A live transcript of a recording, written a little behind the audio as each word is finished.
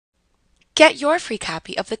Get your free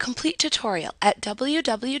copy of the complete tutorial at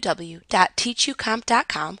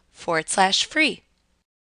www.teachucomp.com/free.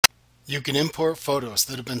 You can import photos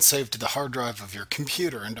that have been saved to the hard drive of your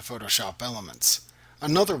computer into Photoshop Elements.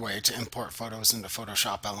 Another way to import photos into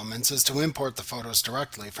Photoshop Elements is to import the photos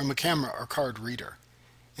directly from a camera or card reader.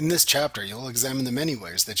 In this chapter, you'll examine the many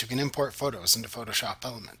ways that you can import photos into Photoshop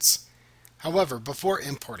Elements. However, before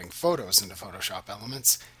importing photos into Photoshop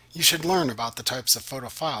Elements, you should learn about the types of photo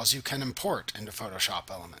files you can import into Photoshop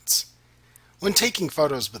Elements. When taking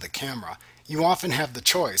photos with a camera, you often have the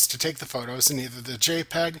choice to take the photos in either the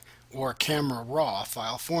JPEG or Camera RAW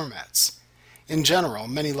file formats. In general,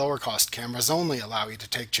 many lower-cost cameras only allow you to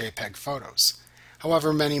take JPEG photos.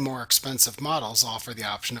 However, many more expensive models offer the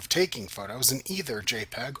option of taking photos in either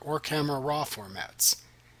JPEG or Camera RAW formats.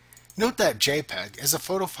 Note that JPEG is a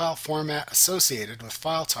photo file format associated with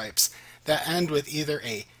file types that end with either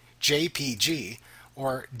a JPG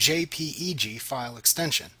or JPEG file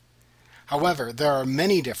extension. However, there are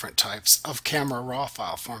many different types of Camera RAW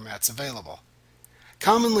file formats available.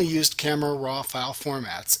 Commonly used Camera RAW file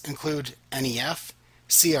formats include NEF,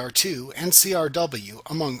 CR2, and CRW,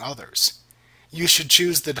 among others. You should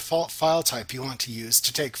choose the default file type you want to use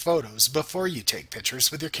to take photos before you take pictures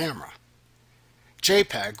with your camera.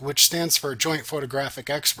 JPEG, which stands for Joint Photographic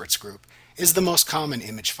Experts Group, is the most common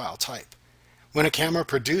image file type. When a camera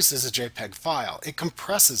produces a JPEG file, it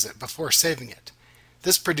compresses it before saving it.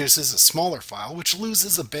 This produces a smaller file which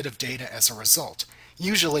loses a bit of data as a result,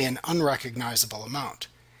 usually an unrecognizable amount.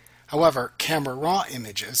 However, Camera RAW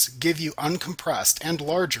images give you uncompressed and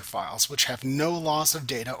larger files which have no loss of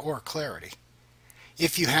data or clarity.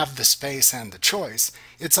 If you have the space and the choice,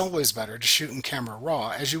 it's always better to shoot in Camera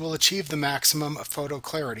RAW as you will achieve the maximum photo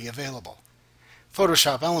clarity available.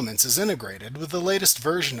 Photoshop Elements is integrated with the latest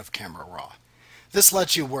version of Camera RAW. This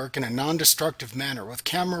lets you work in a non-destructive manner with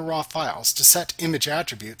Camera RAW files to set image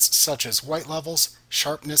attributes such as white levels,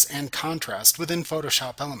 sharpness, and contrast within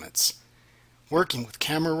Photoshop Elements. Working with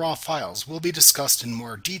Camera RAW files will be discussed in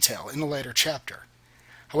more detail in a later chapter.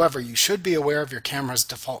 However, you should be aware of your camera's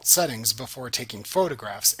default settings before taking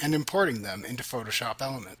photographs and importing them into Photoshop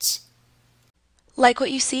Elements. Like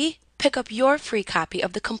what you see? Pick up your free copy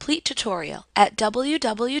of the complete tutorial at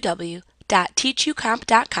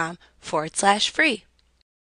www.teachucomp.com/free.